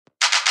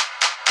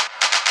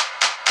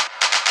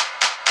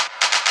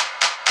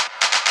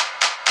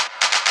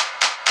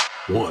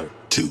One,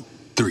 two,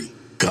 three,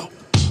 go.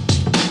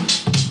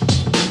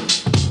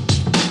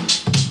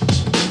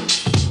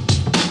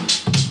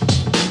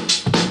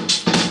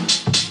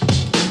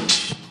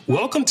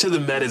 Welcome to the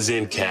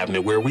MetaZen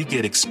Cabinet, where we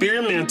get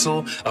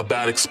experimental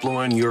about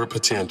exploring your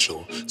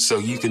potential so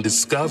you can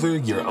discover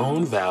your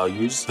own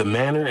values, the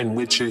manner in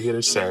which you're here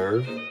to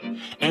serve,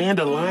 and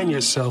align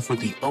yourself with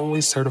the only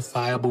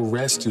certifiable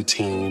rescue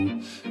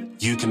team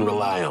you can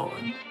rely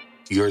on,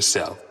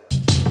 yourself.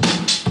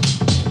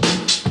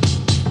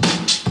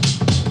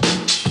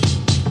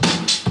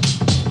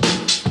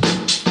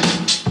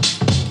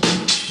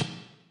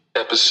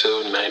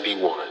 Episode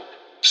 91,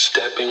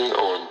 Stepping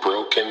on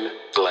Broken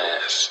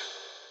Glass.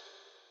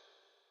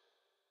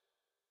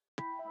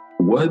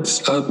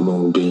 What's up,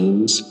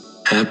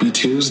 Moonbeams? Happy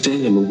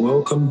Tuesday and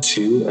welcome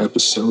to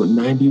episode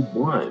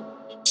 91,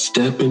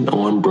 Stepping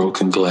on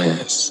Broken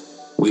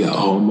Glass. We are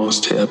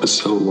almost to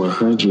episode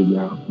 100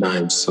 now, and I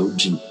am so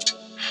geeked.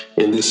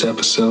 In this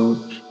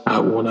episode, I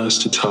want us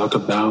to talk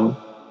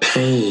about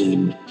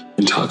pain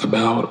and talk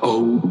about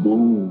old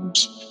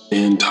wounds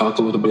and talk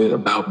a little bit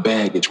about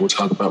baggage. We'll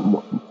talk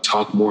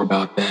more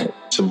about that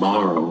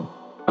tomorrow,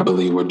 I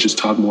believe, or just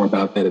talk more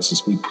about that as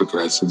this week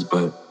progresses.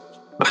 But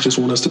I just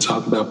want us to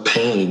talk about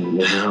pain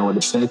and how it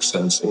affects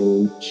us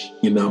and,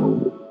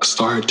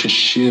 start to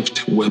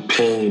shift what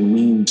pain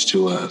means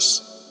to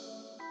us.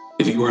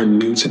 If you are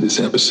new to this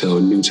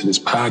episode, new to this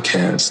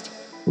podcast,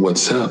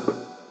 what's up?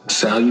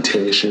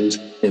 Salutations,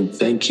 and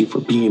thank you for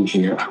being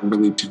here. I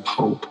really do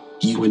hope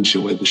you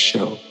enjoy the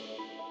show.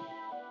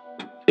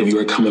 If you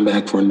are coming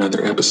back for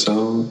another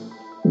episode,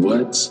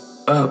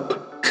 what's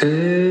up?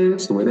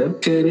 Cuz, what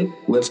up, Cuddy?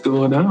 What's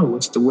going on?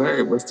 What's the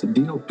word? What's the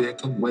deal,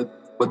 Pickle?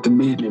 What the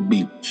meaning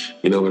be?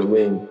 You know what I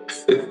mean?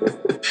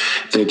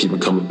 Thank you for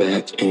coming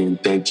back,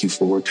 and thank you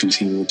for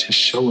continuing to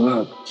show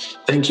up.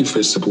 Thank you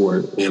for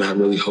support, and I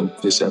really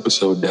hope this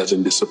episode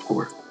doesn't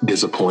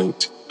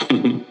disappoint.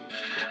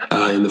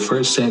 In the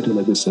first segment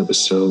of this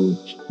episode,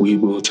 we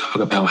will talk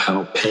about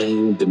how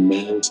pain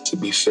demands to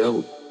be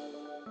felt.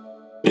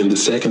 In the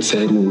second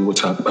segment, we will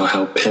talk about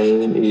how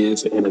pain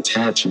is an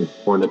attachment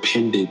or an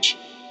appendage.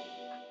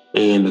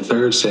 In the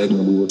third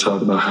segment, we will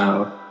talk about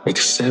how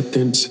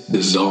acceptance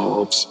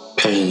dissolves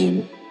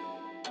pain.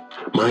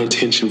 My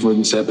intention for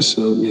this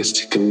episode is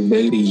to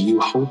convey to you,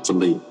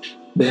 hopefully,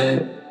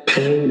 that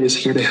pain is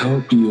here to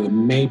help you. It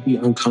may be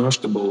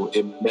uncomfortable.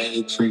 It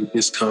may create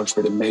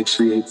discomfort. It may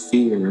create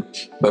fear.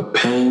 But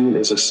pain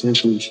is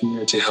essentially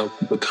here to help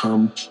you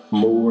become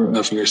more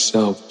of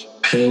yourself.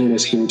 Pain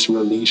is here to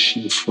release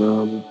you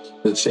from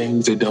the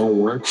things that don't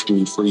work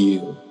for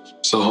you.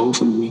 So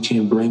hopefully we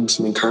can bring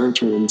some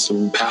encouragement and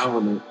some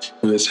empowerment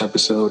in this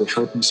episode and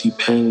help you see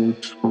pain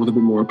a little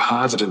bit more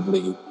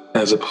positively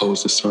as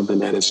opposed to something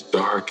that is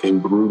dark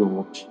and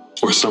brutal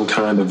or some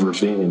kind of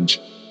revenge.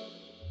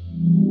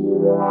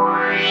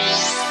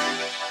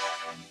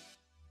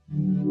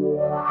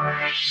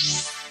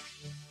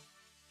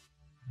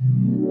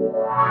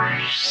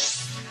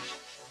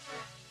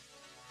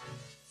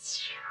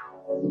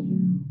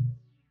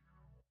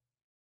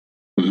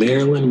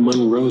 Marilyn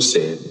Monroe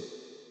said,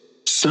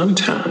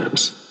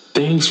 "Sometimes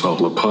things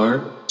fall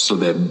apart so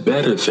that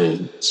better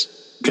things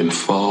can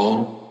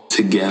fall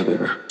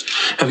together."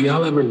 Have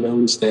y'all ever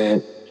noticed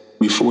that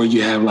before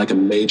you have like a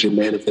major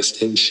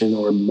manifestation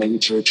or a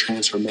major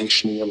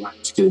transformation in your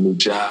life, get a new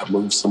job,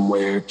 move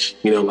somewhere,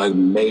 like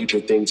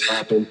major things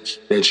happen,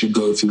 that you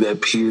go through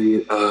that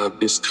period of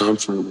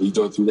discomfort, where you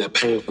go through that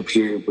painful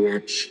period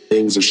where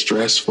things are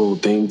stressful,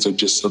 things are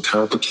just so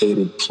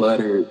complicated,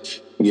 cluttered,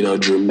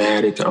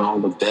 dramatic,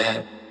 all of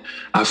that.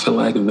 I feel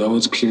like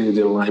those periods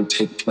in life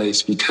take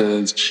place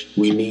because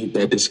we need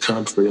that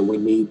discomfort and we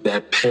need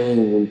that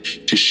pain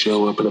to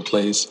show up in a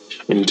place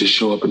and to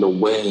show up in a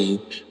way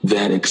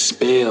that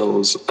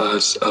expels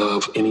us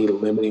of any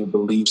limiting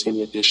beliefs,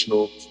 any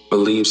additional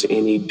beliefs,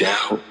 any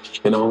doubt,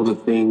 and all the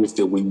things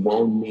that we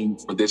won't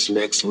need for this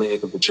next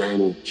leg of the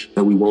journey,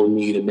 that we won't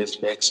need in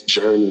this next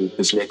journey,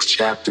 this next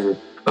chapter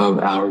of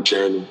our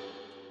journey.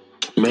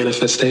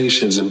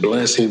 Manifestations and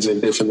blessings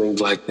and different things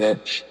like that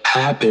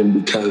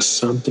happen because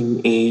something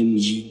in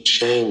you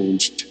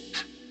changed.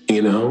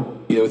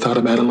 You ever thought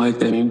about it like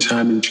that?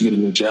 Anytime that you get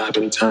a new job,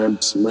 anytime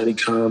some money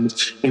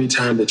comes,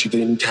 anytime that you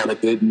get any kind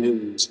of good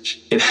news,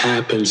 it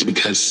happens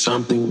because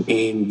something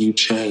in you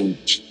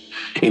changed.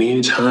 And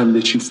anytime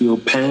that you feel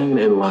pain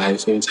in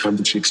life, anytime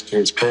that you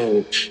experience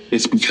pain,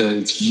 it's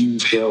because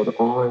you've held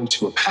on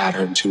to a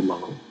pattern too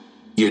long.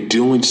 You're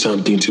doing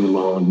something too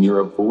long. You're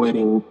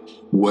avoiding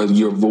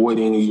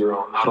you're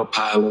on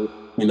autopilot.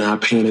 You're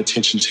not paying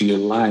attention to your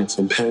life.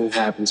 And pain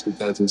happens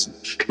because it's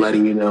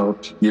letting you know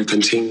you're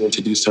continuing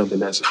to do something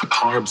that's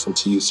harmful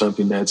to you,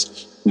 something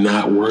that's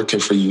not working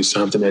for you,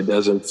 something that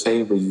doesn't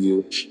favor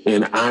you.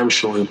 And I'm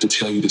showing up to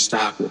tell you to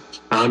stop it.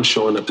 I'm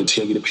showing up to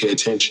tell you to pay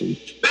attention.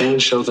 Pain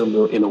shows up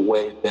in a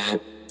way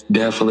that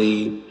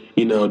definitely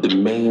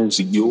demands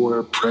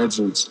your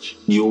presence,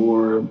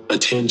 your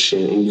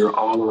attention, and your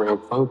all-around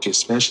focus,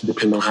 especially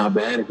depending on how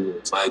bad it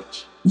is. Like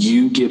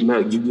you get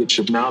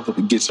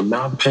some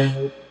mouth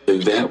pain,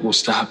 And that will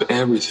stop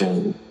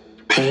everything.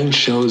 Pain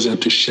shows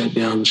up to shut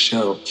down the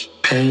show.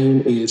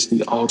 Pain is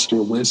the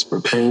ultimate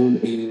whisper. Pain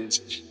is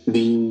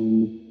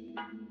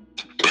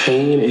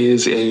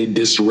a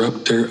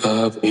disruptor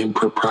of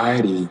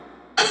impropriety.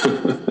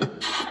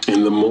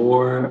 And the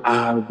more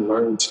I've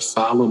learned to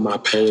follow my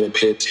pain and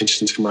pay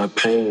attention to my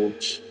pain,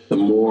 the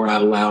more I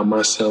allow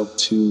myself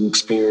to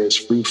experience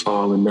free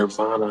fall and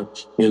nirvana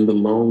in the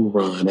long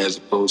run, as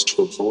opposed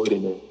to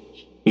avoiding it.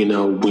 You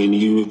know, when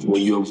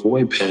you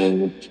avoid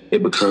pain,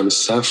 it becomes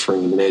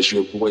suffering, and as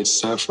you avoid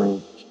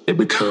suffering, it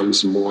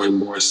becomes more and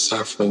more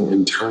suffering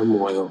and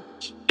turmoil,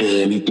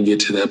 and you can get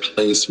to that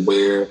place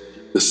where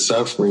the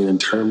suffering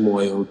and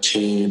turmoil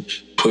can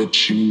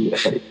put you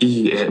at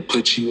ease,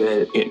 put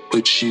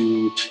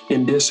you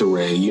in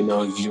disarray. You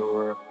know,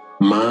 your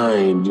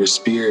mind, your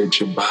spirit,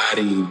 your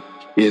body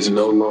is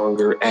no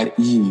longer at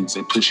ease.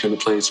 It puts you in a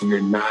place where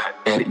you're not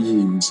at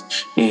ease.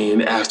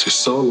 And after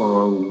so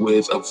long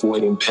with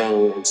avoiding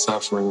pain and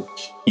suffering,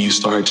 you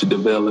start to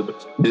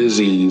develop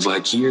disease.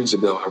 Like years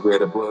ago, I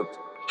read a book,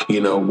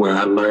 where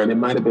I learned, it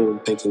might have been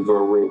Think and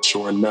Grow Rich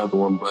or another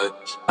one,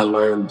 but I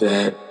learned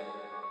that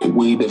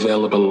we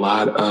develop a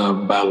lot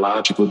of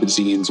biological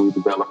diseases. We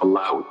develop a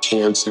lot with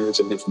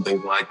cancers and different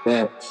things like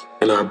that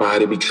in our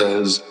body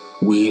because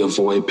we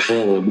avoid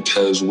pain,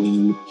 because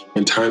we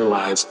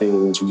internalize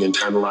things. We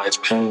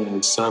internalize pain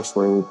and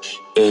suffering,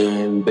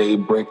 and they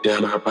break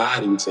down our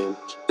bodies, and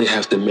they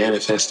have to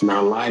manifest in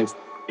our life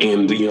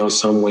in,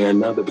 some way or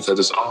another, because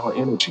it's all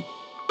energy.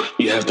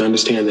 You have to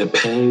understand that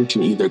pain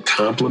can either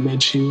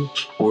complement you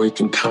or it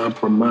can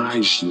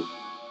compromise you.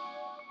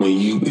 When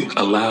you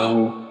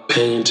allow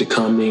pain to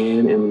come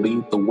in and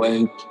lead the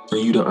way for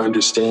you to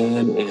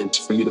understand and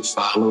for you to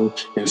follow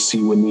and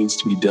see what needs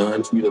to be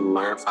done, for you to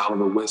learn, follow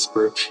the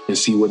whisper and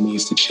see what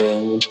needs to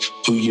change,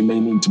 who you may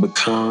need to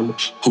become,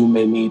 who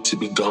may need to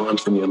be gone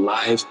from your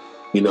life,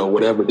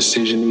 whatever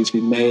decision needs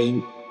to be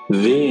made,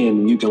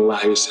 then you can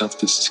allow yourself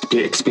to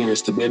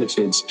experience the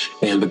benefits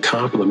and the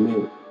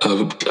complement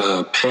of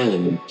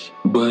pain.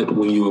 But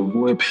when you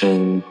avoid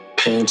pain,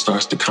 pain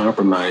starts to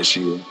compromise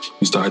you.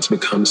 You start to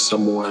become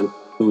someone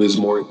who is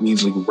more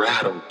easily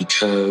rattled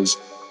because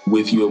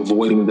with you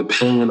avoiding the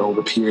pain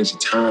over periods of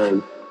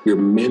time, your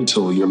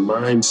mental, your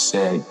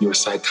mindset, your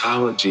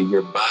psychology,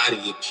 your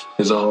body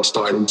is all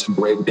starting to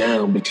break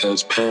down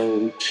because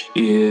pain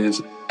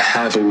is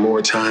having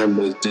more time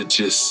to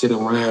just sit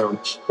around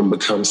and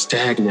become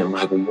stagnant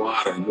like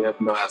water. You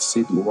ever know how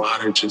sitting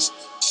water just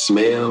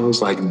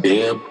smells like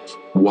damp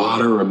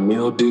water or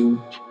mildew?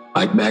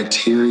 Like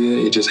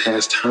bacteria, it just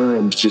has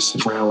time to just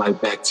sit around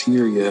like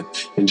bacteria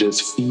and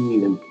just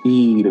feed and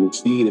feed and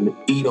feed and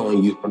eat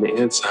on you from the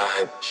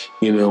inside,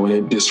 and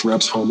it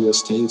disrupts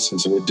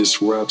homeostasis and it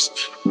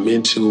disrupts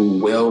mental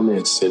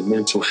wellness and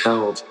mental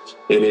health.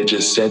 And it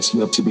just sets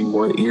you up to be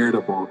more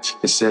irritable.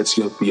 It sets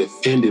you up to be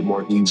offended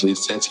more easily. It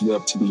sets you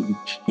up to be,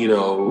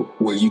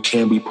 where you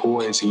can't be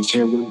poised and you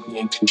can't really be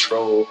in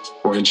control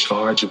or in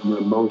charge of your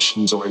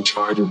emotions or in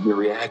charge of your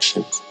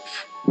reactions.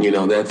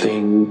 That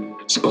thing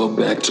spoke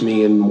back to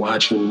me in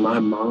watching my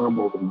mom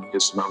over the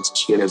years when I was a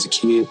kid. As a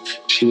kid,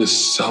 she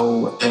was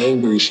so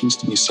angry. She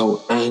used to be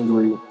so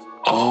angry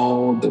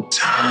all the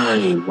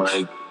time,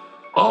 like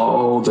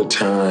all the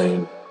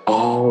time,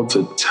 all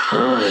the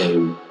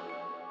time.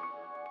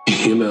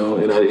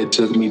 It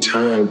took me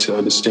time to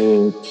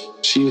understand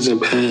she was in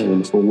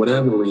pain for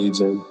whatever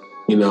reason,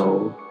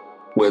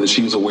 whether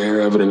she was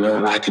aware of it or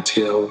not. I could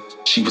tell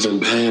she was in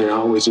pain. I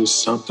always knew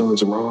something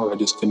was wrong. I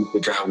just couldn't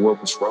figure out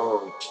what was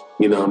wrong.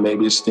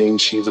 Maybe it's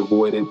things she's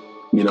avoided,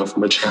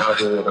 from her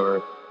childhood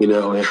or, in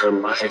her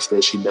life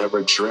that she never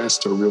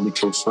addressed or really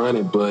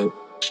confronted. But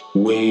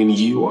when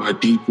you are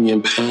deeply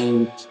in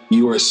pain,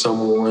 you are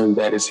someone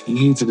that is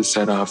easy to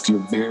set off. You're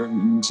very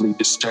easily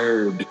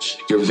disturbed.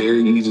 You're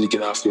very easy to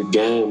get off your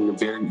game. You're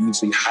very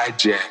easily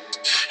hijacked.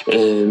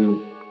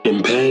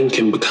 And pain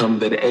can become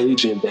that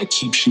agent that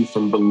keeps you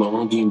from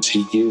belonging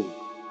to you.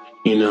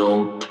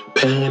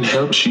 Pain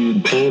helps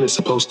you. Pain is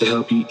supposed to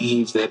help you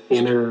ease that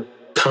inner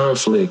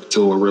conflict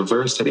or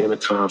reverse that inner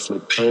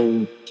conflict.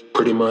 Pain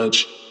pretty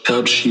much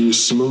helps you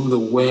smooth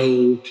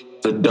away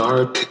the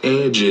dark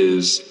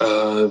edges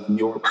of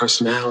your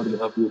personality,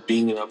 of your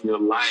being, of your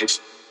life,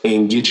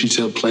 and get you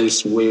to a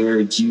place where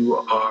you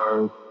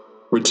are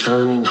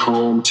returning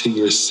home to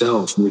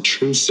yourself, your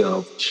true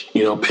self.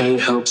 Pain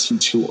helps you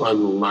to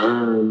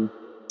unlearn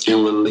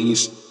and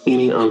release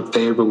any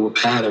unfavorable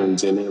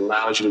patterns, and it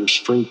allows you to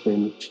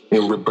strengthen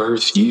and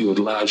rebirth you. It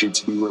allows you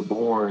to be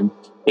reborn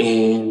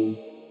in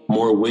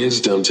more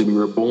wisdom, to be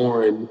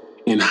reborn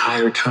in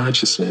higher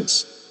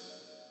consciousness.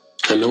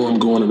 I know I'm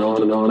going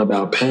on and on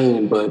about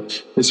pain,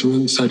 but it's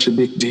really such a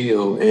big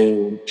deal.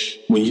 And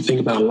when you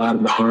think about a lot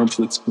of the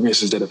harmful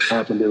experiences that have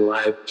happened in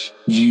life,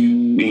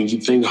 you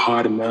think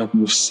hard enough,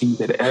 you see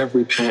that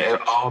every pain,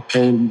 all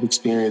pain you've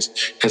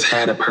experienced has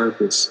had a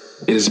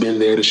purpose. It has been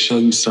there to show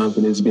you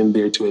something. It's been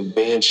there to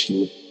advance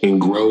you and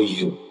grow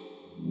you.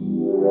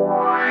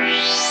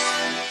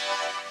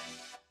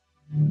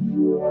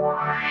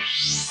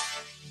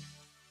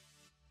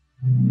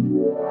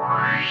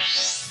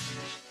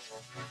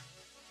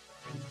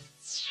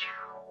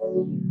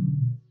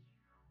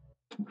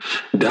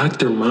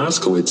 Dr.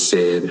 Moskowitz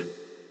said,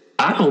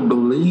 I don't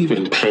believe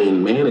in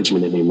pain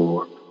management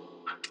anymore.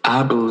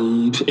 I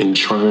believe in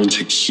trying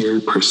to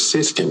cure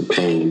persistent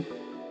pain.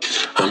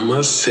 I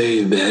must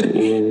say that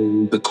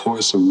in the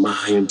course of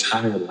my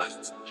entire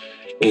life,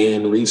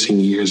 in recent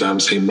years, I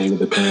would say maybe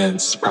the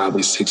past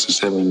probably 6 or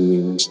 7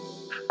 years,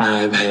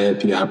 I've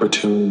had the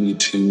opportunity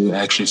to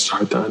actually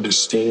start to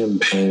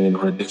understand pain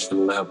on a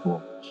different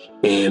level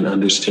and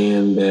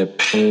understand that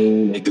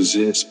pain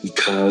exists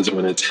because of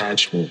an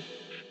attachment.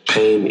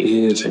 Pain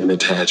is an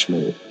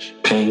attachment.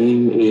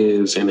 Pain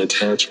is an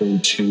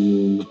attachment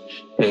to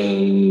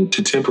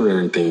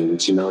temporary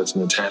things. You know, it's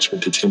an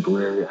attachment to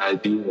temporary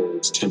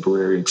ideas,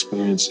 temporary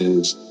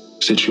experiences,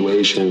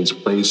 situations,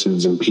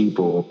 places, and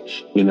people.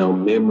 You know,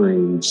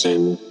 memories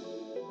and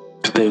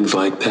things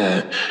like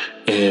that.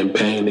 And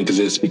pain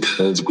exists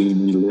because we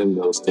relive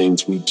those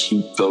things. We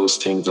keep those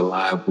things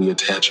alive. We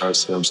attach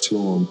ourselves to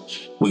them.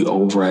 We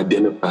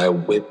over-identify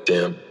with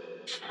them.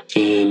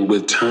 And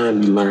with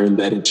time, you learn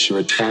that it's your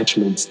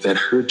attachments that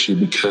hurt you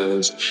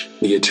because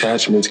the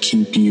attachments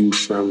keep you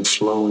from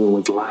flowing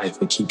with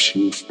life. It keeps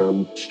you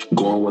from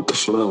going with the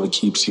flow. It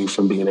keeps you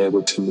from being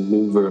able to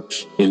maneuver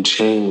and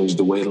change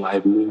the way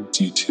life needs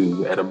you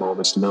to at a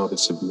moment's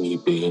notice if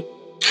need be.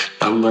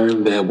 I've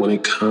learned that when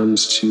it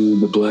comes to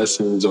the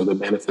blessings or the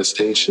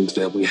manifestations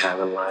that we have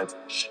in life,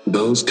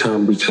 those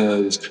come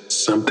because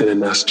something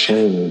in us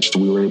changed.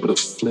 We were able to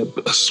flip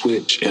a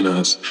switch in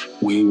us.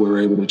 We were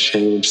able to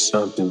change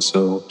something.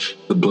 So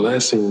the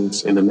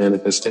blessings and the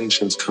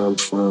manifestations come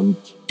from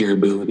your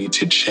ability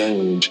to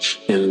change,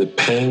 and the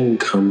pain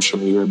comes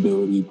from your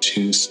ability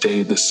to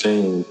stay the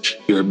same,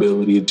 your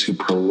ability to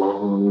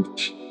prolong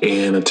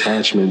an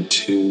attachment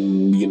to,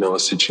 you know, a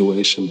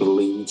situation,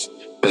 belief,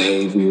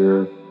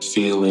 behavior,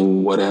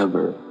 feeling,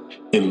 whatever.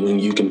 And when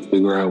you can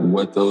figure out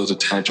what those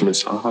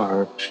attachments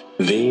are,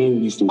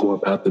 then you can go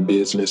about the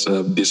business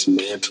of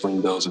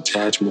dismantling those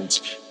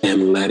attachments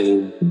and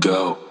letting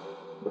go.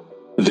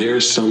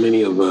 There's so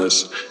many of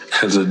us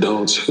as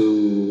adults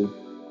who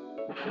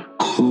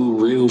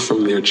reel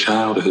from their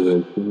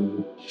childhood,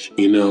 who,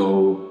 you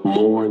know,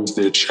 mourns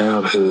their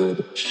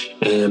childhood.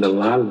 And a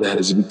lot of that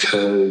is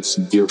because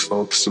you're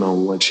focusing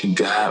on what you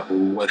got or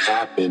what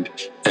happened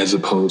as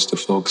opposed to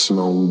focusing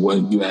on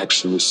what you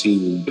actually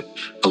received.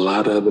 A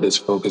lot of it is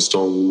focused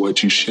on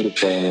what you should have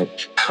had,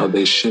 how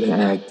they should have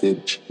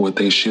acted, what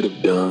they should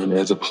have done,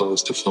 as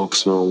opposed to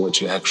focusing on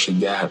what you actually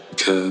got.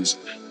 Because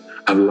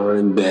I've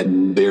learned that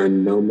there are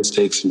no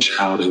mistakes in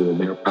childhood.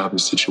 There are probably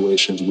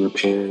situations where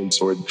parents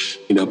or,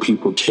 you know,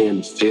 people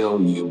can fail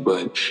you,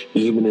 but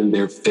even in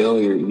their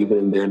failure, even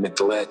in their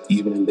neglect,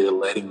 even in their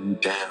letting you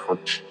down,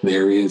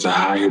 there is a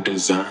higher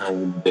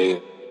design there.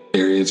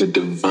 There is a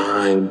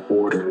divine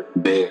order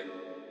there.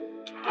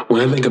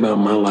 When I think about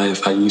my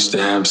life, I used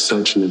to have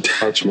such an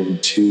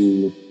attachment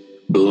to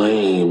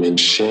blame and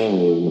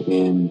shame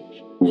and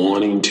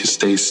wanting to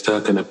stay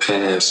stuck in the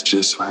past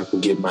just so I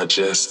can get my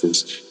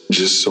justice,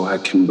 just so I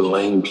can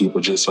blame people,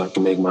 just so I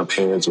can make my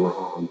parents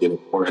wrong,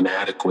 or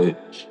inadequate,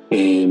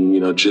 and, you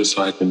know, just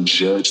so I can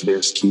judge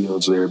their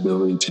skills, their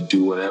ability to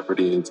do whatever it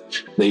is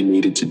they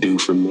needed to do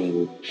for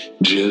me,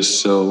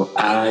 just so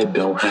I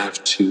don't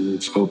have to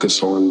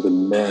focus on the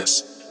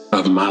mess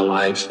of my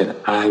life that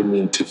I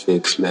need to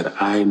fix,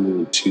 that I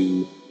need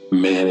to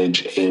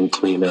manage and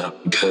clean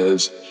up.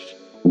 Because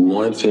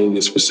one thing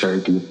is for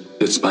certain,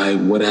 despite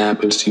what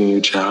happens to you in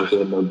your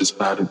childhood, or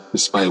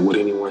despite what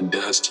anyone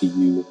does to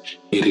you,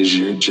 it is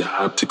your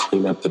job to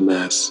clean up the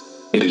mess.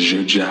 It is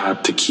your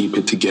job to keep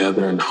it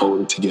together and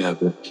hold it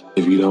together.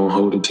 If you don't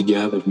hold it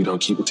together, if you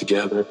don't keep it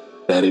together,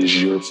 that is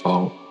your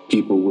fault.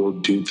 People will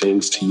do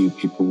things to you.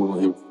 People will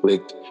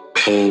inflict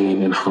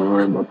pain and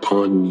harm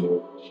upon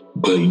you.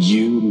 But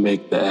you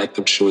make the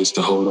active choice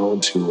to hold on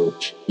to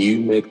it. You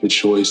make the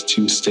choice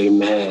to stay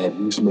mad.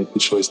 You make the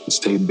choice to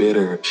stay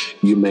bitter.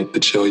 You make the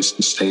choice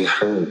to stay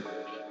hurt.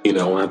 You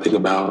know, when I think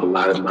about a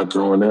lot of my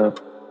growing up,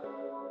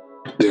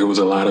 there was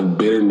a lot of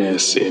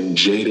bitterness and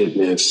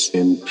jadedness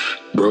and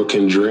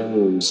broken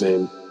dreams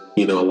and,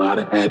 you know, a lot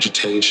of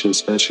agitation,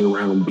 especially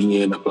around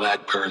being a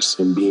Black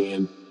person,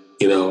 being,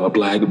 you know,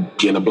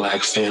 being a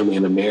Black family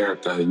in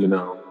America, you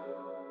know.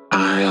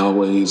 I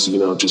always, you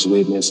know, just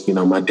witnessed, you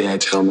know, my dad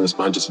telling us a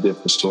bunch of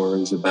different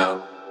stories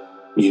about,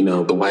 you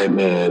know, the white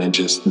man and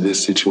just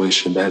this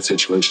situation, that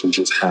situation,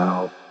 just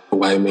how the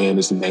white man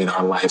has made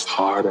our life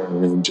harder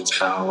and just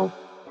how,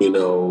 you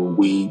know,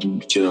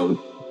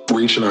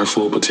 reaching our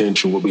full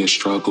potential will be a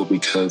struggle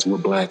because we're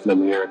Black in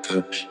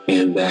America,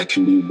 and that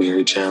can be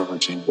very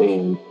challenging.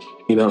 And,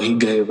 you know, he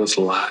gave us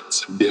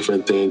lots of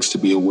different things to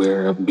be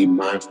aware of and be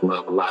mindful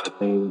of. A lot of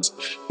things,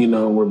 you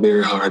know, were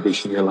very hard to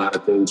hear. A lot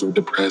of things were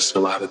depressing.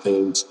 A lot of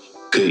things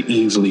could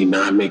easily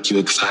not make you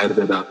excited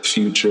about the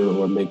future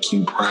or make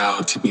you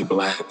proud to be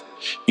Black,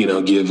 you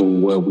know,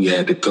 given what we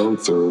had to go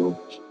through.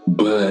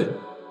 But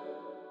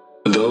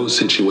those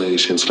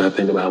situations, when I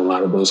think about a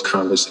lot of those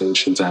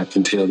conversations, I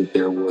can tell that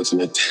there was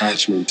an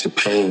attachment to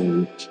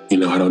pain.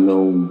 I don't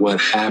know what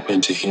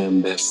happened to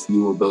him that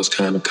fueled those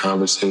kind of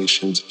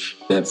conversations,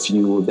 that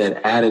fueled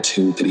that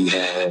attitude that he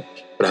had.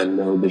 But I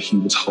know that he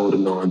was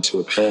holding on to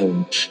a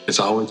pain. It's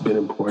always been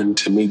important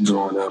to me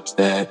growing up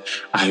that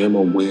I am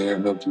aware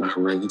of my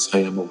race. I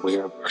am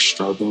aware of our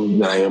struggle.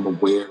 That I am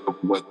aware of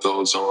what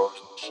goes on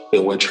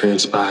and what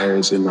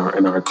transpires in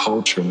our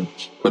culture.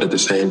 But at the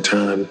same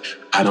time,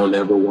 I don't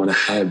ever want to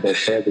have that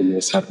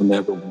heaviness. I don't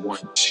ever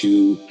want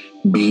to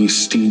be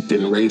steeped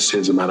in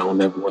racism. I don't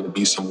ever want to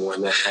be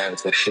someone that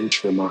has that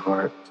hatred in my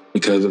heart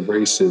because of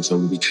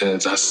racism,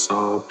 because I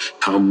saw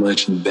how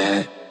much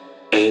that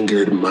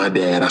angered my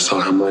dad. I saw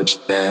how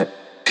much that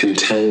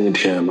contained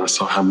him. I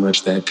saw how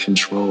much that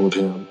controlled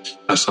him.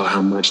 I saw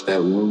how much that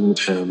ruled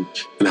him.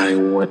 And I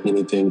didn't want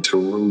anything to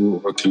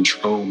rule or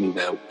control me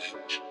that way.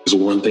 It's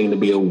one thing to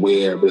be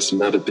aware, but it's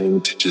another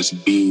thing to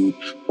just be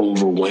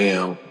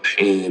overwhelmed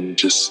and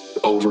just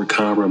over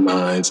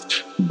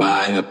compromised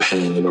by a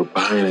pain or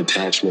by an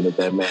attachment of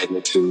that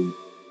magnitude.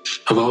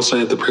 I've also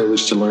had the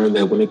privilege to learn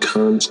that when it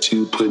comes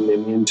to putting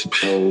an end to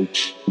pain,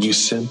 you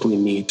simply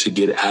need to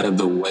get out of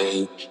the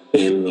way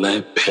and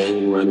let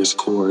pain run its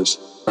course.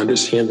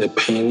 Understand that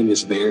pain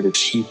is there to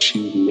teach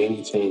you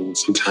many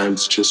things,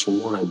 sometimes just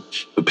one,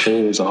 but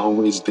pain is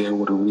always there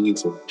with a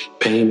reason.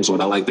 Pain is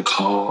what I like to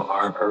call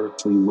our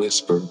earthly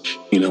whisper.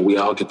 We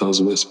all get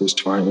those whispers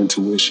to our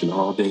intuition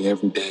all day,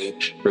 every day,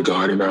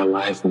 regarding our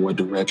life and what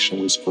direction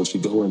we're supposed to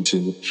go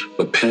into.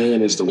 But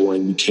pain is the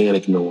one you can't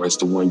ignore. It's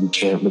the one you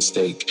can't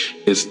mistake.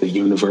 It's the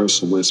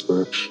universal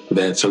whisper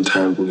that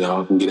sometimes we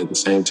all can get at the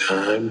same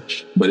time,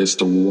 but it's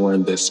the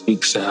one that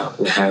speaks out.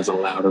 It has a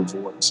louder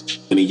voice,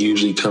 and it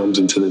usually comes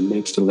into the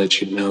mix to let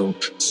you know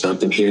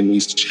something here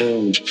needs to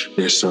change.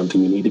 There's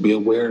something you need to be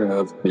aware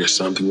of. There's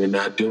something you're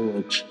not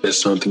doing. There's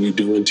something you're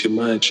doing too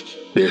much.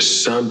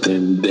 There's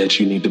something that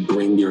you need to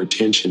bring your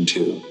attention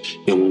to.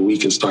 And when we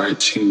can start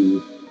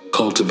to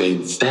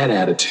cultivate that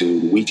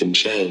attitude, we can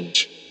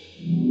change.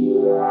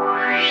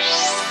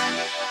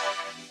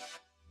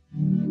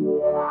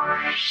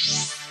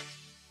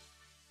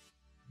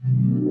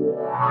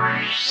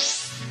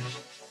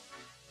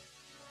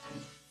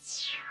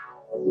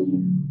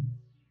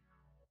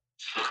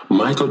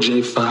 Michael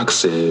J. Fox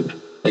said,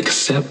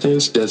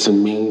 "Acceptance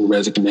doesn't mean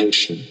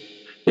resignation.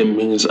 It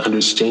means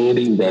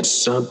understanding that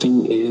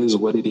something is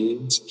what it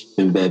is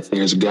and that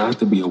there's got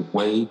to be a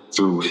way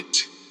through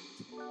it."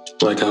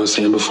 Like I was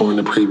saying before in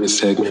the previous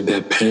segment,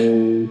 that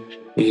pain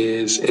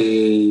is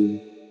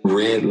a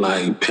red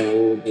light.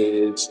 Pain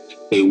is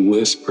a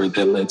whisper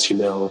that lets you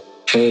know,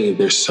 hey,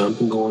 there's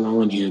something going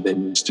on here that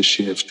needs to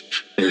shift.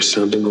 There's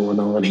something going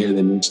on here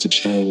that needs to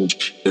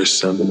change. There's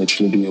something that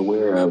you need to be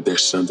aware of.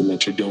 There's something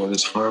that you're doing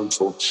that's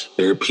harmful.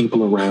 There are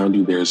people around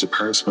you. There's a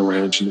person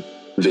around you.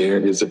 There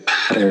is a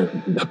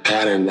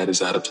pattern that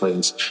is out of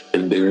place,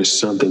 and there is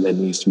something that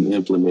needs to be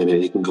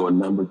implemented. It can go a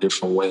number of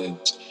different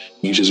ways.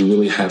 You just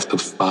really have to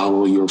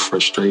follow your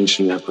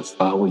frustration. You have to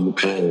follow your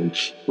pain.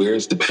 Where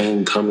is the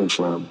pain coming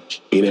from?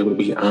 Being able to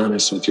be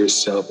honest with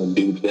yourself and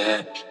do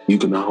that, you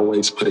can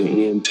always put an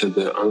end to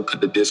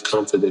the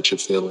discomfort that you're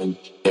feeling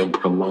and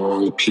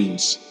prolong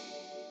peace.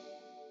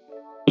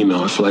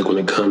 I feel like when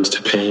it comes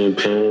to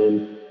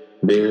pain,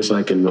 there's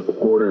like an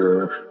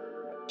order.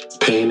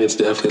 Pain is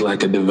definitely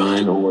like a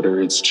divine order.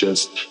 It's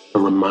just a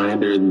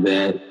reminder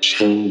that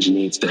change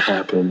needs to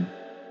happen.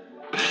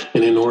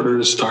 And in order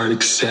to start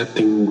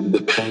accepting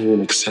the pain,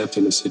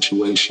 accepting the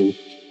situation,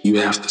 you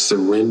have to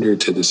surrender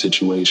to the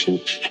situation.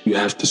 You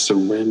have to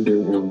surrender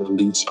and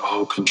release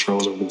all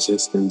control and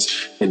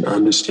resistance and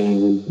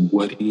understand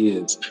what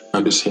is.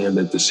 Understand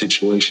that the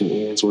situation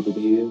is what it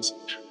is.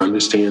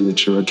 Understand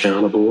that you're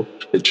accountable,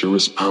 that you're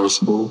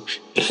responsible,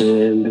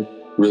 and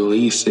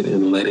release it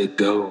and let it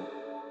go.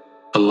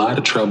 A lot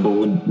of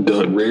trouble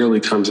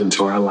rarely comes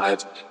into our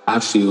life, I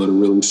feel, to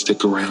really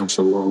stick around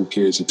for long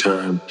periods of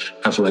time.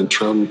 I feel like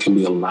trouble can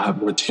be a lot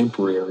more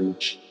temporary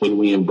when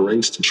we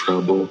embrace the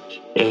trouble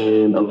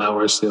and allow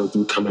ourselves to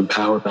become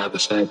empowered by the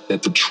fact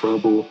that the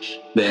trouble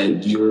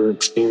that you're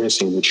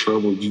experiencing, the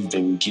trouble you've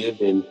been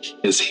given,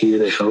 is here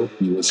to help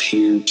you, is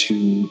here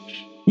to,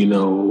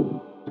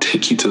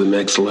 take you to the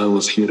next level.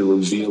 It's here to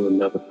reveal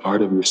another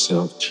part of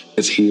yourself.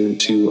 It's here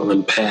to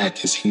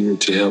unpack. It's here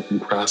to help you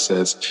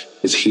process.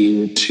 It's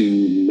here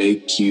to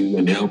make you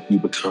and help you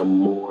become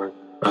more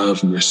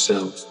of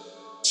yourself.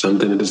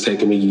 Something that has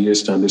taken me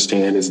years to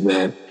understand is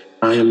that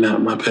I am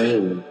not my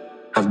pain.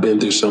 I've been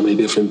through so many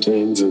different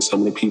things, and so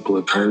many people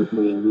have hurt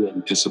me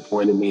and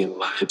disappointed me and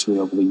lied to me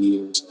over the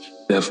years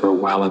that for a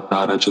while I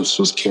thought I just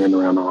was carrying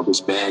around all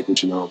this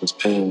baggage and all this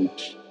pain,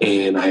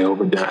 and I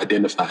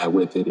over-identified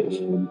with it,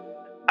 and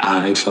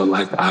I felt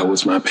like I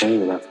was my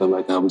pain. I felt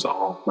like I was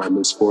all my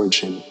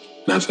misfortune.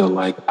 And I felt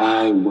like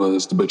I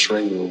was the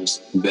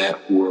betrayals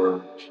that were,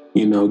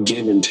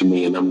 given to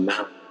me, and I'm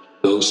not.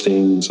 Those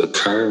things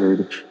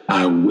occurred.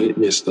 I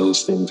witnessed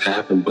those things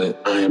happen, but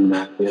I am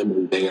not them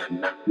and they are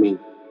not me.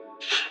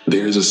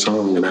 There's a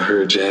song, and I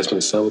heard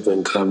Jasmine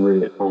Sullivan cover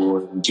it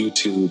on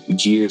YouTube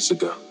years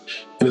ago.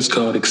 And it's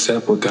called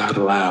Accept What God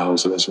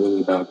Allows. And it's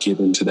really about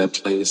getting to that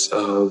place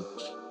of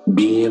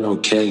being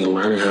okay and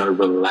learning how to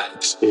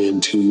relax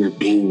into your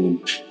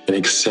being and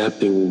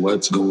accepting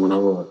what's going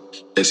on.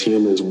 As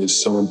humans, it's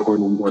so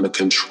important. We want to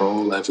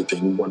control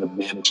everything. We want to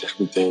manage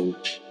everything.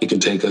 It can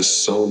take us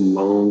so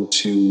long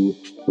to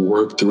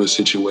work through a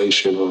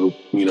situation or,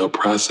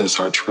 process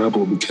our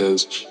trouble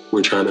because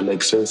we're trying to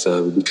make sense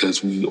of it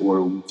because we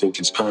think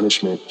it's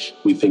punishment.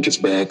 We think it's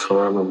bad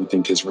karma. We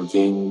think it's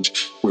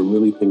revenge. We're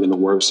really thinking the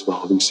worst of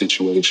all these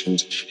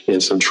situations,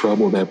 and some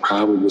trouble that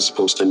probably was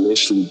supposed to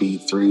initially be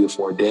 3 or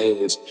 4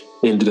 days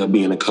ended up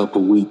being a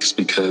couple weeks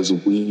because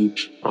we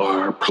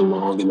are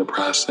prolonging the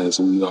process.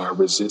 We are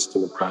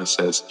resisting the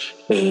process,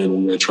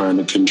 and we are trying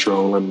to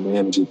control and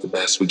manage it the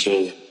best we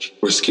can.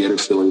 We're scared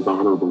of feeling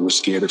vulnerable. We're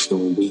scared of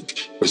feeling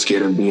weak. We're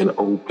scared of being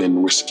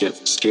open. We're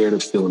scared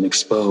of feeling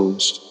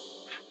exposed.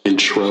 And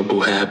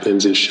trouble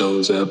happens and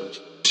shows up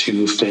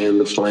to fan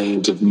the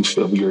flames of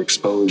your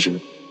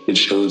exposure. It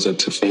shows up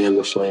to fan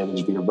the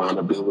flames of your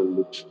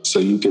vulnerability so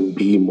you can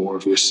be more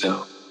of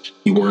yourself.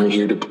 You weren't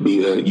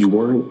you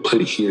weren't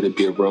put here to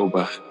be a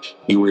robot.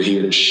 You were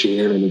here to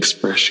share and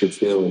express your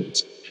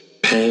feelings.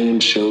 Pain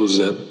shows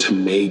up to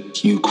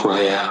make you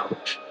cry out.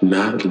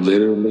 Not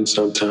literally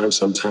sometimes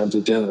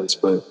it does,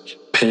 but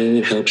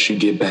pain helps you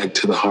get back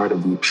to the heart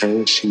of you.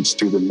 Pain shoots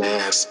through the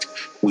mask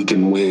we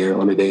can wear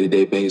on a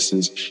day-to-day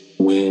basis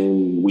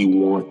when we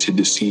want to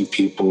deceive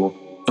people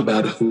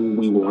about who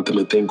we want them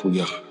to think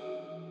we are.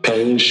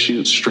 Pain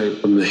shoots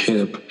straight from the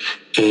hip,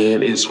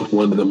 and it's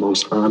one of the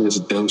most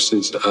honest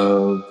doses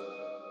of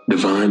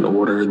divine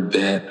order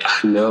that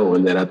I know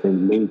and that I think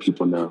many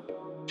people know.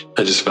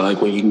 I just feel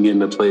like when you can get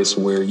in a place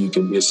where you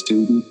can be a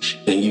student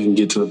and you can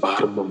get to the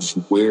bottom of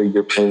where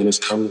your pain is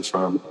coming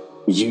from,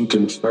 you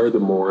can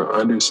furthermore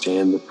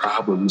understand the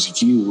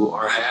problems you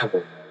are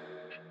having.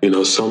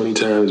 So many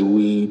times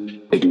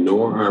we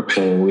ignore our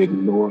pain, we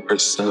ignore our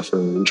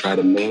suffering and try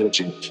to manage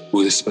it.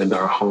 We spend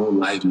our whole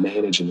life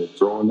managing it.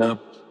 Growing up,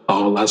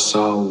 all I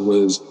saw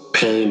was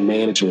pain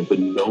management, but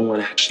no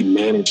one actually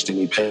managed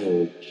any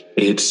pain.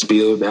 It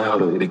spilled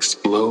out, it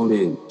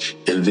exploded,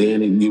 and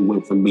then you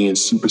went from being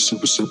super,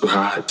 super, super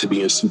hot to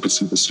being super,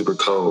 super, super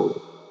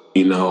cold.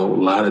 A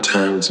lot of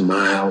times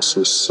my house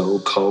was so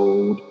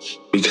cold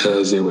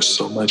because there was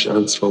so much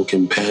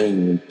unspoken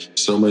pain,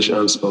 so much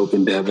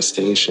unspoken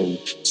devastation,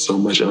 so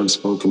much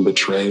unspoken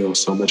betrayal,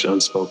 so much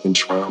unspoken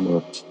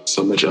trauma,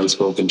 so much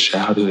unspoken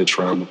childhood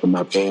trauma from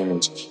my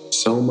parents,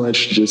 so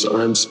much just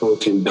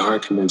unspoken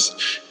darkness.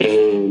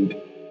 And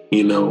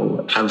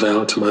I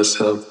vowed to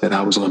myself that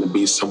I was going to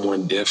be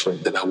someone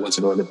different, that I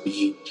wasn't going to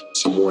be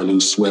someone who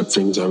swept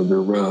things under the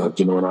rug.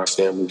 And our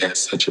family had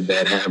such a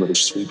bad habit of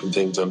sweeping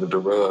things under the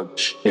rug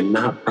and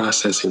not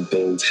processing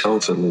things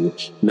healthily,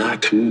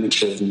 not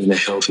communicating in a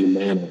healthy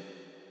manner.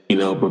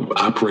 But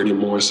operating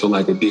more so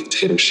like a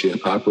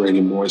dictatorship,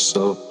 operating more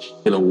so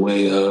in a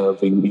way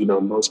of,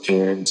 most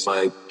parents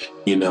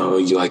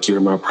you're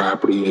my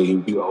property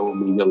and you owe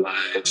me your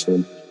life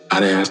and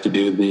I didn't have to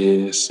do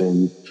this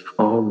and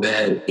all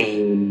that.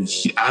 And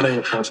I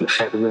didn't have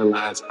to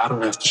realize I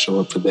don't have to show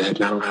up for that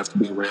and I don't have to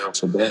be around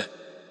for that.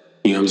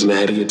 I'm just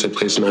mad to get to a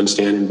place of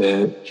understanding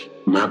that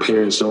my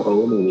parents don't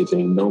owe me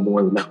anything, no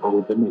more than I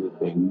owe them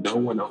anything. No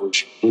one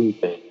owes you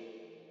anything.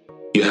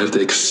 You have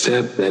to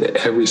accept that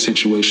every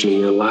situation in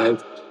your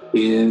life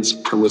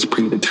was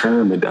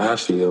predetermined. I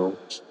feel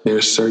there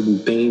are certain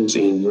things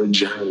in your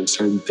journey,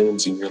 certain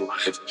things in your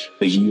life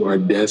that you are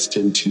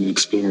destined to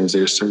experience.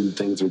 There are certain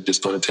things that are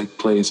just going to take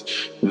place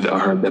that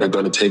are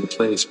going to take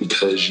place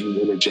because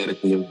you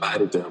energetically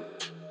invited them.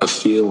 A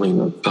feeling,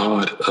 a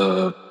thought,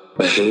 a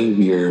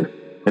behavior,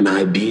 an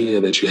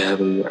idea that you have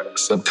in your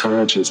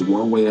subconscious,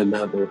 one way or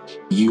another,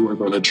 you are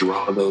going to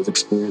draw those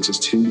experiences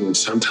to you. And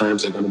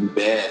sometimes they're going to be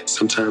bad.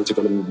 Sometimes they're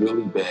going to be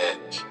really bad.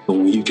 But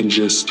when you can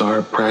just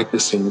start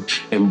practicing,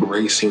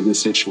 embracing the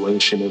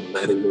situation and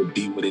letting it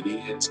be what it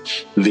is,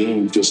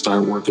 then you can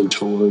start working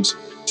towards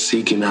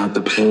seeking out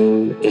the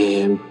pain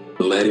and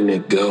letting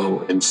it go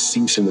and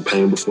ceasing the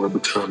pain before it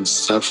becomes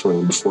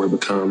suffering, before it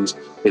becomes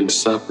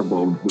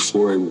insufferable,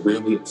 before it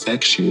really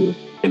affects you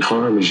and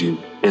harms you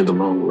in the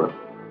long run.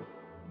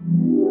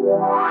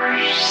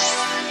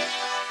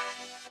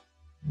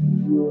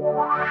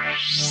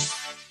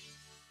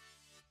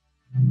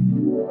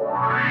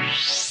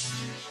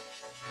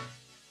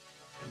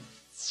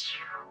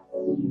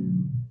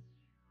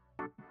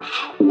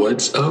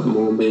 What's up,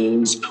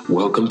 Moonbeams?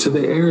 Welcome to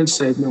the Aaron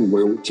segment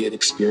where we get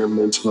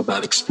experimental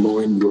about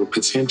exploring your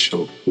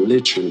potential,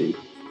 literally.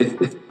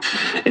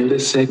 In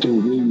this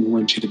segment, we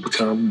want you to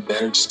become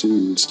better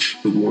students.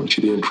 We want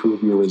you to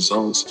improve your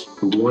results.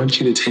 We want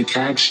you to take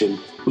action.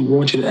 We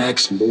want you to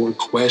ask more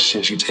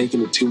questions. You're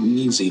taking it too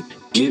easy.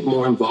 Get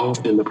more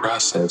involved in the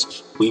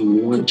process. We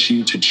want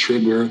you to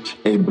trigger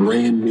a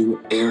brand new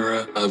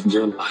era of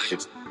your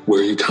life.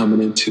 where you're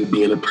coming into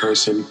being a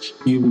person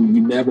you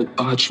never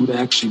thought you would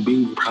actually be.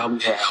 You probably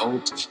had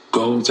hopes,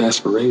 goals,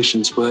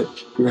 aspirations, but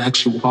you're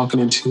actually walking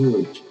into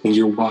it. And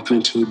you're walking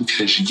into it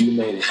because you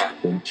made it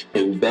happen.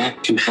 And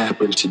that can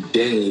happen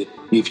today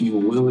if you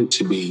will it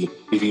to be,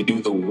 if you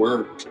do the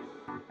work,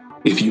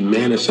 if you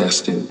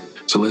manifest it.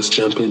 So let's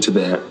jump into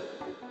that.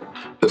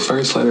 The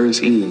first letter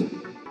is E,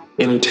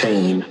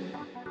 entertain.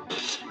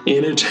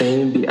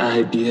 Entertain the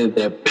idea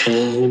that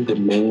pain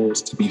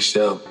demands to be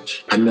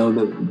felt. I know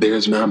that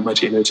there's not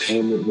much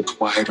entertainment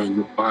required on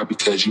your part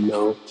because you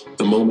know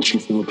the moment you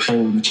feel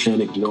pain, you can't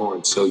ignore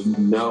it. So you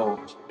know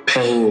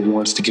pain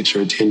wants to get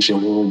your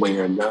attention one way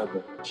or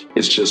another.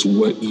 It's just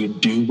what you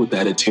do with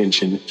that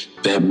attention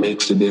that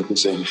makes the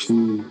difference in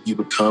who you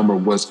become or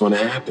what's going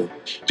to happen.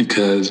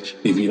 Because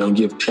if you don't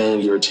give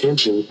pain your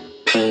attention,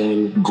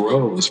 pain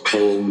grows,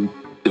 pain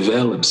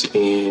develops,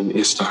 and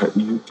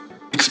you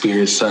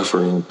experience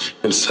suffering,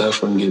 and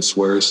suffering gets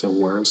worse and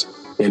worse,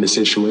 and the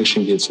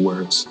situation gets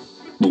worse.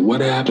 But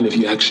what happened if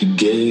you actually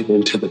gave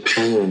into the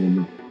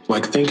pain?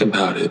 Like, think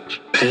about it.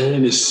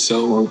 Pain is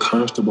so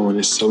uncomfortable and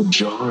it's so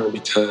jarring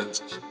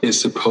because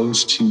it's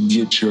supposed to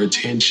get your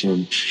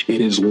attention.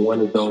 It is one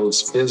of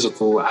those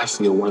physical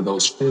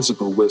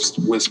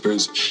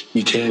whispers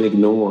you can't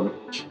ignore.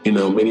 You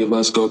know, many of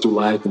us go through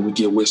life and we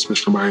get whispers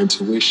from our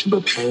intuition,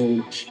 but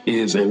pain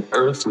is an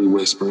earthly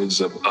whisper.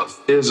 It's a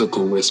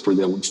physical whisper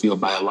that we feel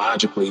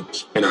biologically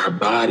in our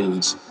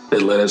bodies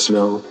that let us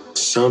know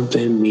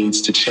something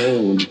needs to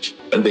change.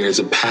 There's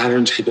a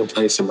pattern taking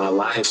place in my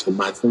life, in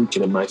my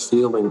thinking, in my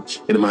feeling,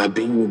 and in my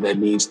being that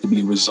needs to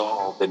be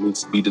resolved, that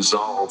needs to be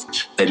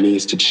dissolved, that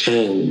needs to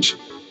change.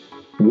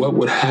 What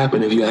would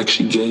happen if you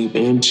actually gave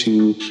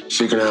into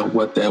figuring out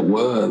what that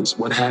was?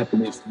 What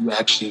happened if you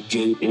actually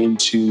gave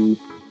into,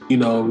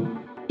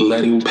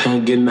 letting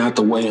pain, getting out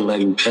the way and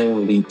letting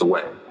pain lead the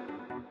way?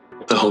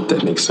 I hope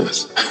that makes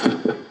sense.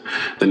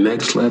 The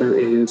next letter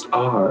is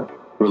R,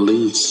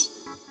 release.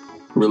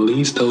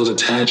 Release those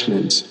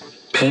attachments.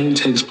 Pain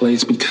takes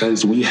place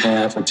because we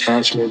have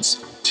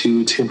attachments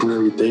to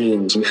temporary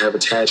things. We have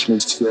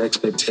attachments to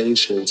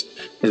expectations,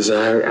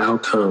 desired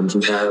outcomes.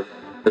 We have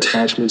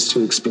attachments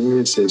to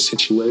experiences,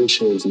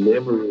 situations,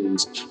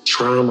 memories,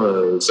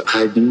 traumas,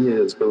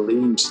 ideas,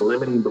 beliefs,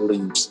 limiting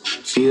beliefs,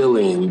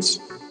 feelings.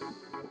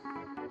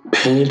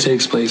 Pain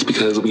takes place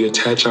because we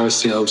attach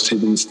ourselves to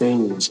these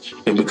things.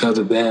 And because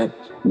of that,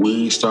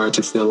 we start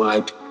to feel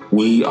like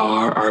we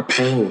are our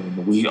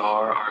pain. We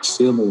are our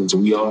feelings.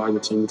 We are the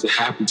things that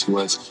happen to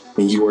us.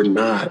 And you are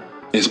not.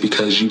 It's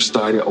because you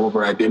started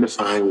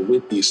over-identifying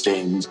with these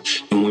things.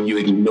 And when you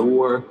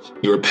ignore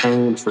your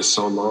pain for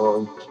so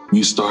long,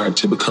 you start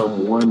to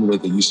become one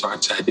with it. You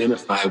start to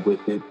identify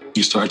with it.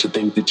 You start to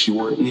think that you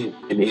are it,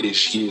 and it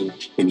is you,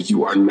 and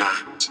you are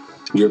not.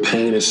 Your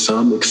pain is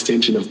some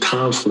extension of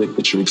conflict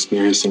that you're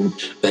experiencing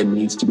that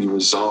needs to be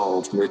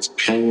resolved. Your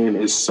pain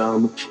is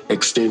some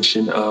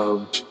extension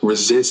of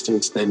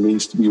resistance that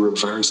needs to be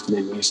reversed and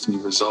it needs to be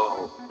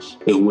resolved.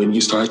 And when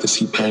you start to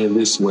see pain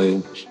this way,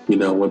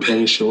 when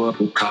pain show up,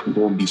 it probably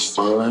won't be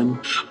fun,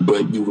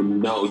 but you will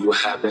know, you'll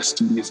have that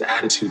studious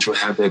attitude. You'll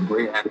have that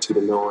great attitude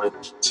of knowing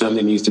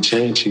something needs to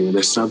change here.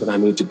 There's something I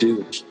need to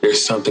do.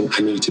 There's something I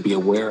need to be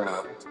aware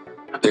of.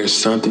 There's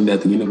something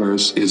that the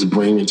universe is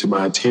bringing to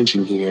my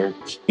attention here,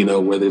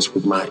 whether it's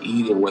with my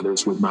eating, whether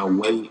it's with my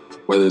weight,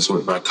 whether it's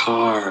with my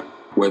car,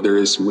 whether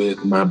it's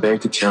with my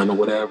bank account or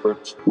whatever,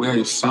 where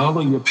you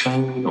follow your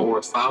pain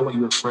or follow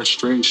your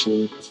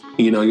frustration,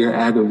 your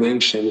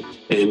aggravation,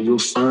 and you'll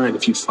find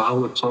if you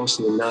follow it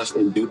closely enough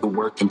and do the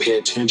work and pay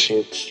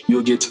attention,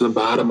 you'll get to the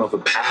bottom of a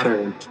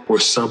pattern or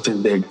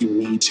something that you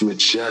need to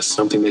adjust,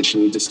 something that you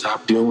need to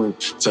stop doing,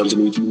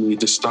 something that you need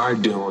to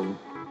start doing,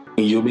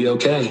 and you'll be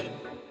okay.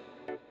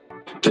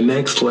 The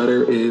next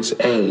letter is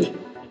A,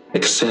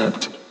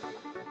 accept.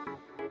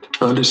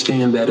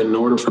 Understand that in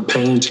order for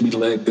pain to be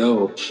let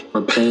go,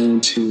 for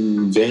pain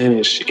to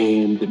vanish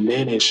and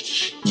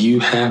diminish, you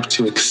have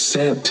to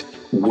accept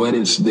what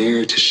is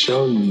there to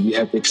show you. You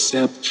have to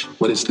accept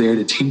what is there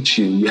to teach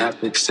you. You have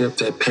to accept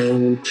that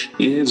pain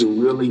is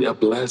really a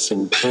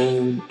blessing.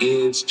 Pain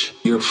is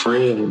your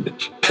friend.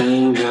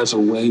 Pain has a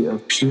way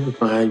of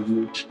purifying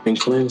you and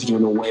cleansing you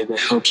in a way that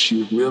helps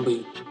you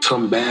really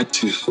come back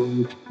to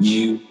who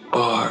you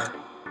are.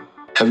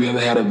 Have you ever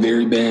had a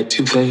very bad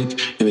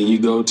toothache and then you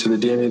go to the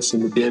dentist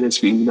and the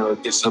dentist,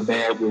 it gets so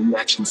bad when you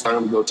actually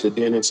finally go to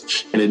the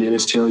dentist and the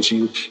dentist tells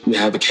you you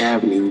have a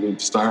cavity and you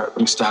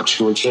stop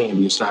chewing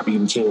candy, you stop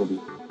eating candy.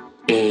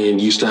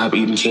 And you stop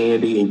eating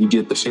candy and you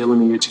get the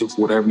feeling in your tooth,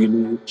 whatever you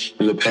need,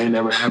 and the pain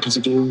never happens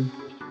again.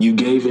 You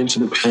gave into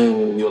the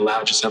pain and you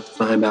allowed yourself to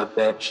find out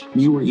that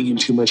you were eating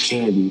too much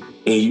candy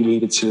and you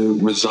needed to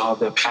resolve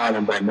that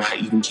pattern by not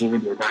eating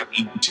candy or not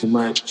eating too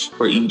much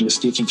or eating the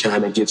sticky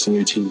kind that gets in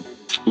your teeth.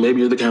 Maybe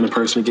you're the kind of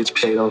person that gets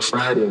paid on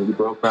Friday and you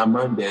broke by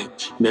Monday,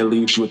 and that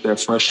leaves you with that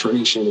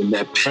frustration and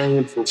that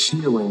painful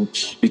feeling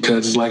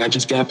because it's like, I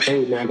just got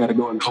paid, now I got to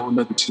go and hold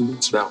another 2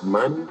 weeks without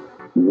money.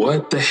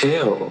 What the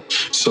hell?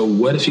 So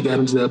what if you got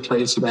into that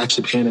place of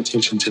actually paying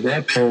attention to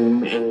that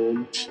pain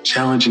and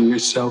challenging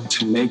yourself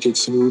to make it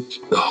through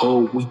the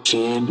whole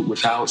weekend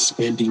without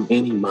spending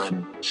any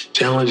money?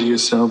 Challenging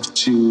yourself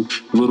to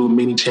little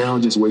mini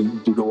challenges where you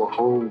can go a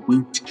whole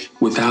week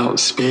without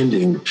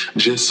spending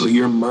just so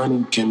your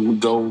money can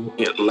go,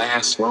 it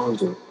lasts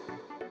longer.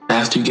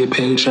 After you get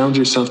paid, challenge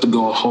yourself to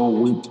go a whole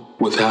week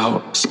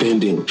without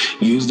spending.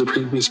 Use the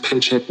previous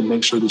paycheck to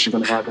make sure that you're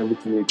going to have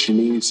everything that you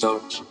need. So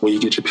when you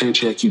get your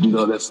paycheck, you can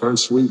go that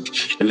first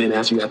week. And then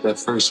after you got that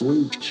first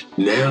week,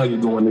 now you're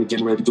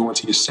getting ready to go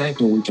into your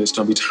second week. And it's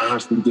going to be time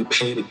for you to get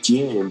paid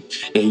again.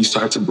 And you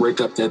start to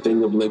break up that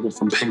thing of living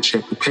from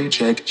paycheck to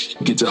paycheck.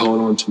 You get to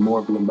hold on to more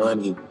of your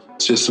money.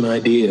 It's just an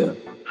idea.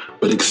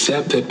 But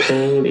accept that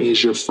pain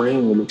is your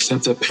friend.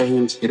 Accept that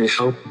pain is here to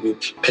help you.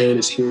 Pain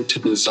is here to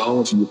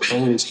dissolve you.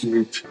 Pain is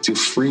here to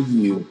free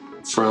you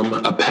from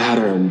a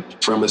pattern,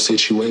 from a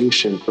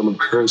situation, from a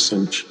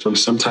person, from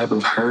some type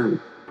of hurt.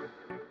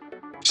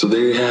 So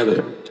there you have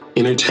it.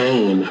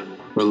 Entertain,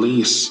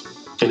 release,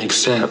 and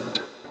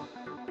accept.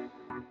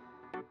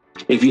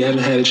 If you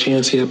haven't had a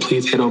chance yet,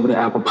 please head over to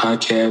Apple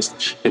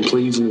Podcasts and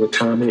please leave a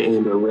comment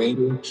and a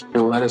rating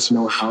and let us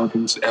know how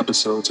these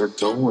episodes are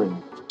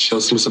going. Show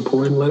some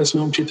support and let us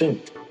know what you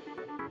think.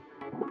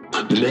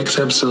 The next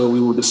episode, we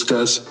will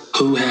discuss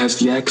who has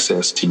the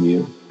access to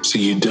you, so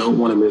you don't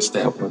want to miss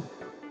that one.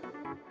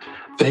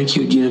 Thank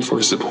you again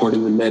for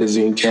supporting the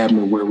Medizin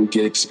Cabinet, where we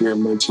get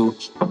experimental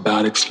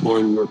about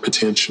exploring your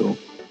potential.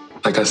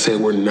 Like I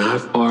said, we're not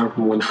far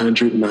from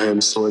 100, and I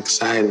am so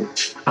excited.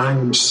 I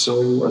am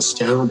so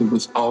astounded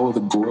with all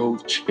the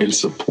growth and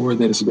support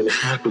that has been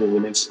happening,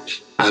 and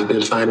I've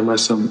been finding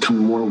myself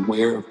becoming more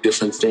aware of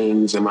different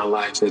things in my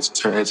life as it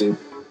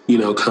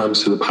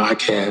comes to the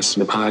podcast.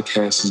 And the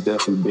podcast has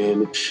definitely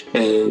been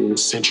a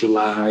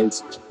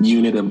centralized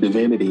unit of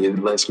divinity.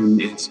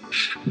 It's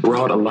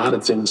brought a lot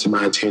of things to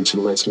my attention.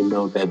 It lets me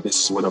know that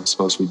this is what I'm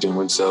supposed to be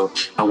doing. So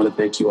I want to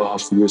thank you all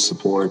for your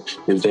support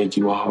and thank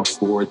you all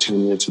for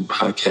tuning into the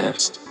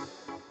podcast.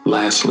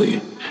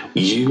 Lastly,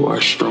 you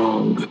are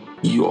strong.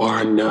 You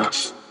are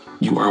enough.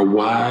 You are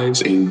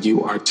wise and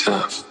you are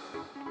tough.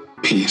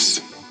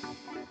 Peace.